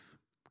life,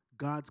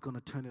 God's going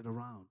to turn it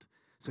around.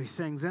 So he's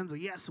saying, Zenzo,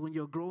 yes, when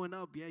you're growing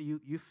up, yeah,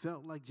 you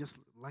felt like just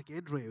like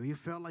Edre. You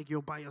felt like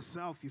you're by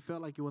yourself. You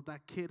felt like you were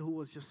that kid who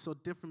was just so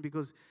different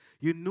because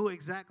you knew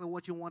exactly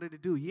what you wanted to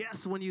do.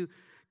 Yes, when you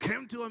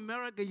came to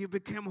America, you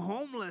became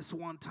homeless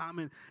one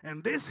time,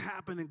 and this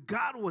happened, and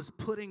God was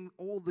putting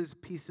all these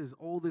pieces,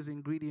 all these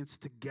ingredients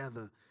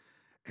together.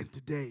 And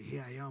today,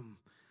 here I am,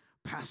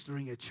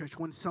 pastoring a church.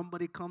 When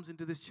somebody comes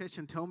into this church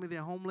and tell me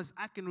they're homeless,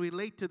 I can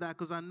relate to that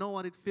because I know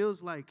what it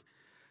feels like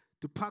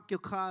to park your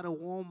car at a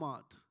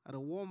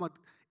Walmart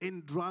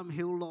in Drum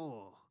Hill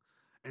Law,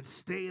 and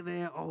stay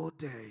there all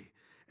day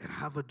and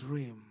have a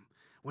dream.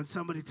 When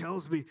somebody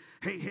tells me,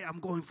 hey, I'm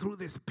going through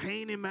this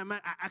pain in my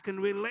mind, I can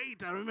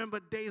relate. I remember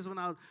days when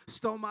I would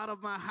storm out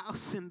of my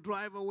house and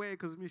drive away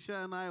because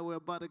Michelle and I were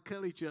about to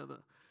kill each other.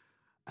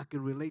 I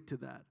can relate to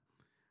that.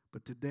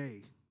 But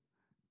today,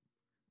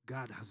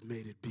 God has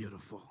made it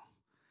beautiful.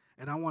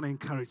 And I want to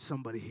encourage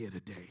somebody here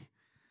today.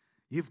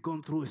 You've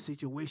gone through a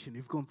situation.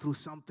 You've gone through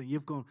something.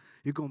 You've gone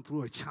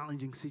through a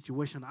challenging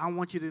situation. I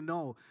want you to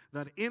know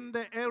that in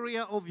the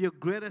area of your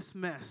greatest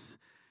mess,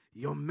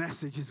 your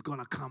message is going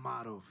to come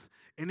out of.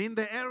 And in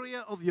the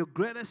area of your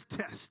greatest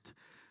test,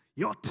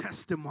 your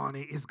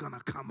testimony is going to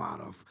come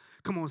out of.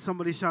 Come on,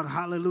 somebody shout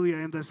hallelujah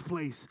in this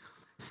place.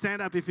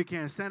 Stand up if you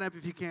can. Stand up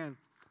if you can.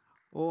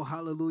 Oh,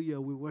 hallelujah.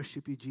 We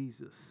worship you,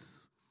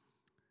 Jesus.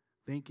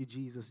 Thank you,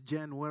 Jesus.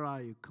 Jen, where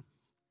are you?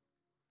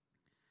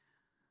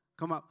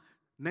 Come up.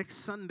 Next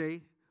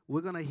Sunday,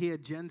 we're going to hear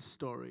Jen's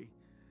story.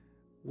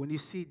 When you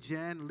see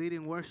Jen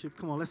leading worship,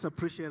 come on, let's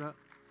appreciate her.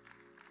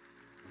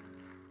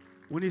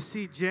 When you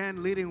see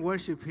Jen leading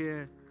worship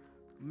here,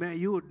 man,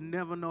 you would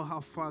never know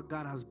how far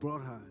God has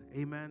brought her,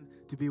 amen,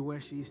 to be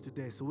where she is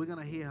today. So we're going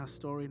to hear her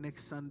story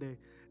next Sunday,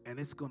 and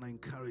it's going to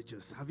encourage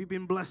us. Have you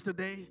been blessed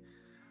today?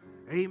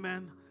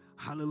 Amen.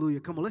 Hallelujah.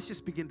 Come on, let's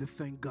just begin to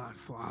thank God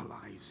for our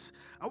lives.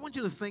 I want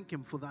you to thank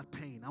Him for that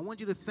pain. I want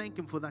you to thank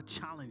Him for that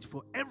challenge,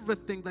 for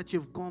everything that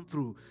you've gone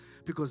through,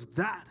 because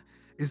that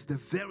is the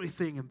very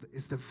thing, and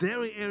it's the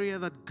very area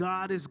that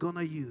God is going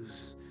to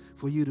use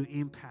for you to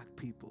impact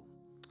people.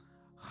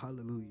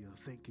 Hallelujah.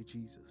 Thank you,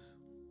 Jesus.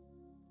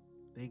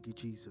 Thank you,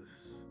 Jesus.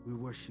 We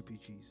worship you,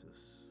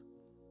 Jesus.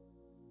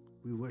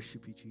 We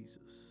worship you,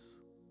 Jesus.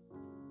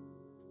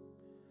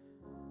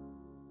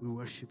 We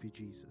worship you,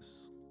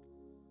 Jesus.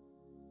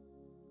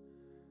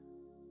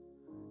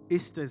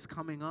 Easter is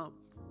coming up,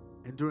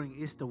 and during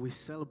Easter, we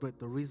celebrate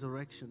the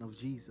resurrection of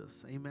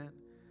Jesus. Amen.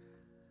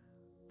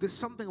 There's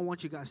something I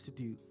want you guys to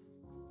do.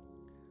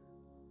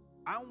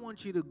 I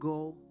want you to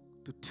go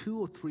to 2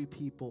 or 3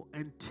 people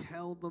and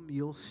tell them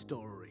your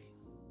story.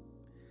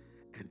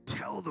 And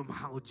tell them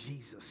how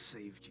Jesus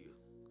saved you.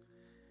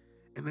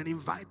 And then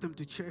invite them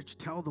to church.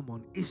 Tell them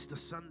on Easter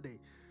Sunday,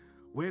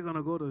 we're going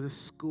to go to this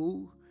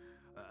school.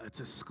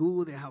 It's a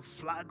school. They have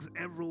flags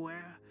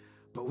everywhere.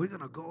 But we're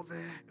going to go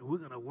there and we're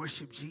going to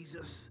worship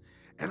Jesus.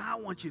 And I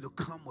want you to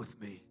come with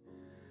me.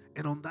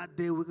 And on that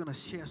day, we're going to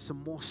share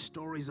some more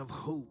stories of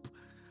hope.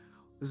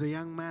 There's a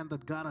young man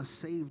that God has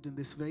saved in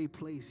this very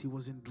place. He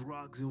was in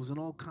drugs. He was in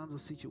all kinds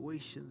of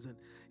situations. And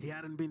he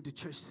hadn't been to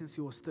church since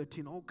he was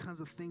 13. All kinds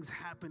of things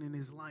happened in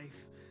his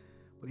life.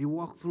 But he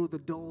walked through the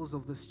doors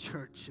of this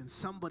church. And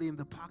somebody in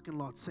the parking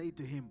lot said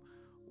to him,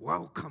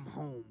 "Welcome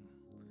home."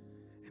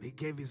 And he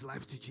gave his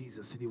life to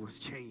Jesus and he was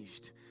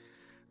changed.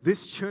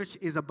 This church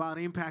is about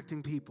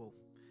impacting people.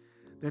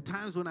 There are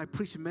times when I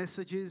preach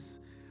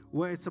messages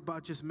where it's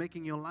about just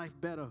making your life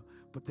better.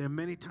 But there are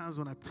many times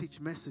when I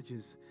preach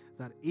messages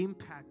that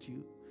impact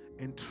you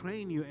and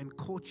train you and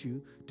coach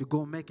you to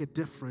go make a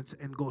difference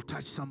and go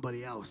touch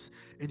somebody else.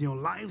 And your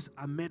lives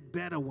are made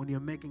better when you're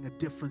making a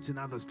difference in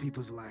other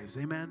people's lives.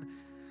 Amen?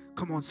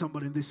 Come on,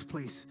 somebody in this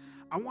place.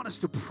 I want us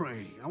to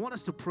pray. I want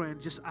us to pray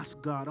and just ask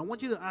God. I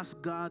want you to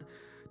ask God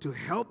to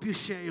help you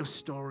share your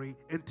story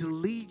and to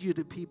lead you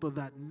to people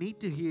that need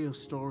to hear your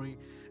story,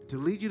 to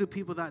lead you to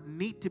people that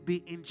need to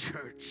be in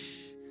church,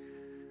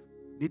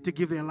 need to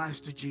give their lives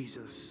to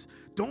Jesus.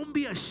 Don't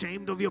be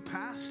ashamed of your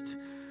past.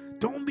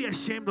 Don't be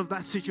ashamed of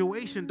that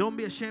situation. Don't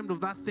be ashamed of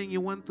that thing you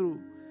went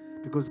through,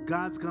 because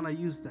God's going to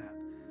use that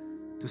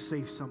to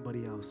save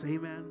somebody else.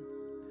 Amen?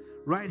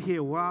 Right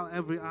here, while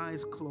every eye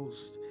is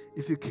closed,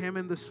 if you came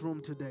in this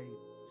room today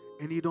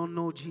and you don't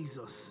know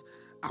Jesus,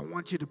 I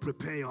want you to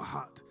prepare your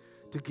heart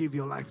to give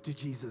your life to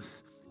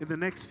Jesus. In the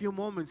next few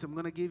moments, I'm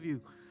going to give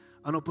you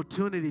an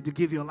opportunity to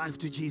give your life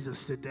to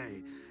Jesus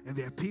today. And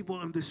there are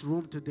people in this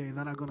room today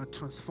that are going to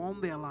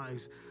transform their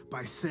lives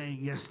by saying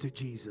yes to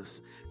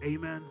Jesus.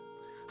 Amen.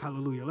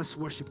 Hallelujah. Let's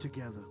worship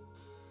together.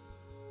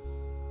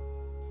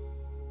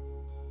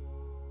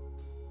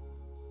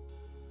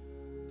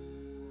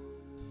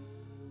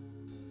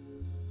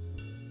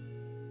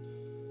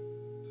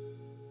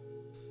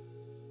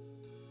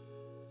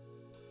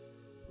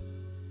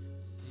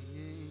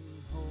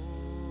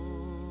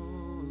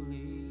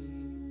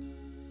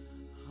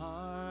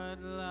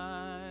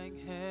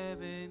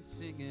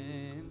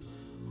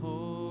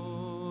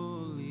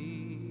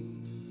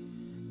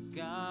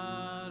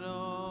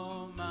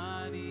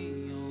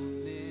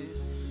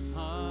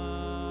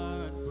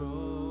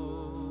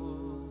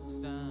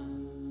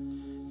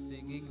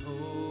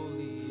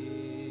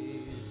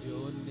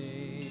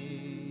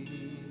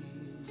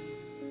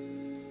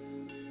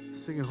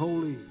 Singing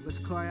holy. Let's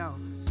cry out.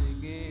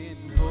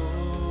 Singing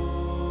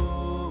holy,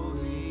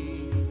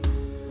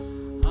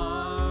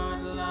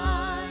 heart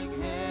like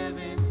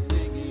heaven,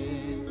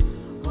 singing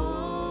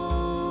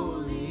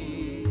holy,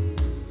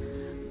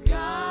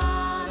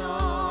 God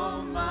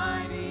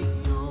Almighty,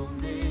 on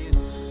this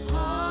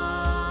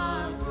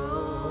heart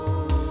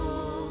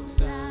broke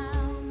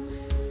sound,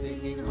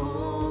 singing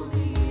holy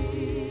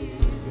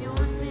is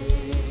your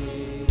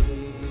name.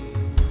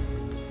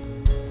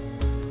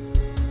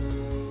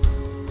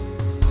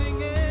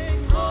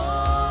 Singing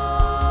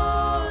holy,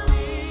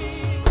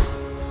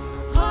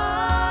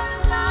 heart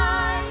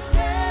like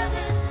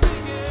heaven,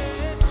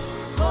 singing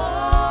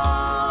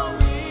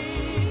holy,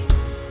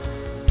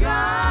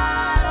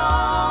 God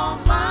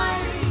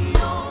Almighty,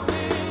 on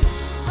this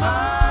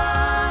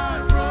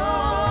heart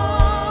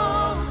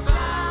broke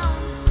sound,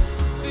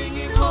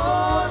 singing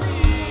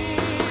holy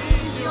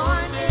is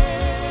your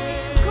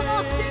name. Come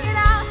on, sing it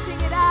out,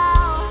 sing it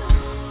out.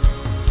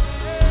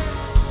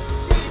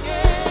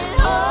 Singing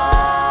holy,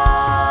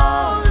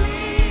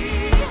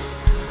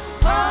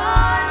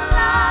 heart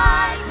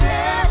like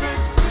heaven,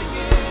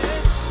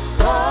 singing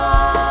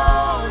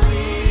holy,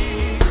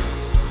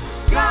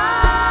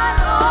 God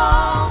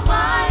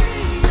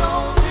Almighty,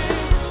 on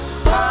this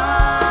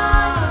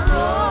heart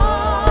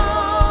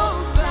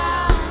broke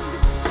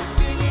sound,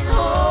 singing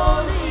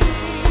holy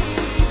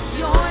is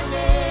your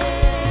name.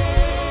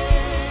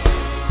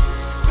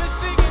 We're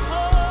singing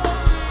holy,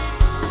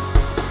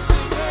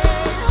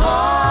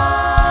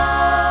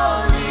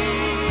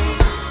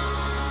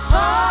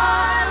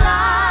 heart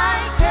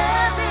like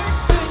heaven,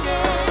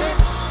 singing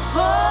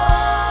holy,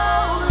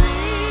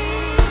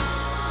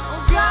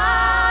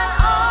 God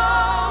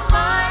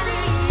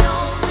Almighty,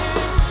 on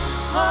this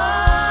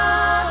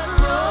heart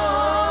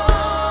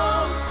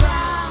broke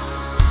sound,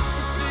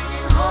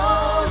 singing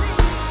holy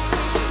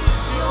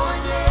is your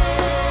name.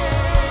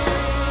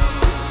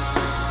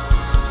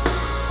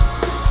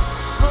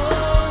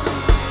 Holy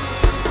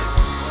is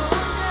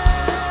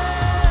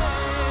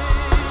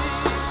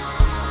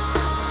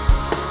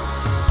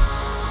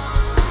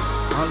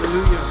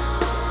Hallelujah.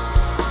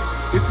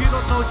 If you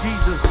don't know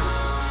Jesus,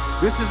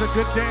 this is a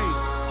good day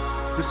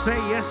to say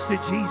yes to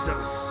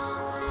Jesus.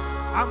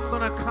 I'm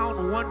going to count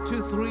 1,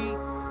 2, 3.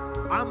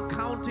 I'm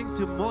counting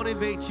to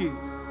motivate you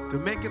to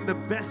making the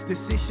best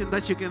decision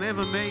that you can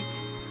ever make.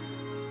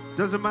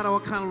 Doesn't matter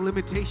what kind of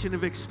limitation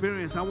of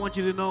experience. I want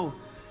you to know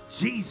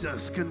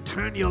Jesus can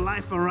turn your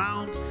life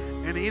around,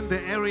 and in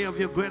the area of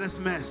your greatest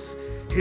mess,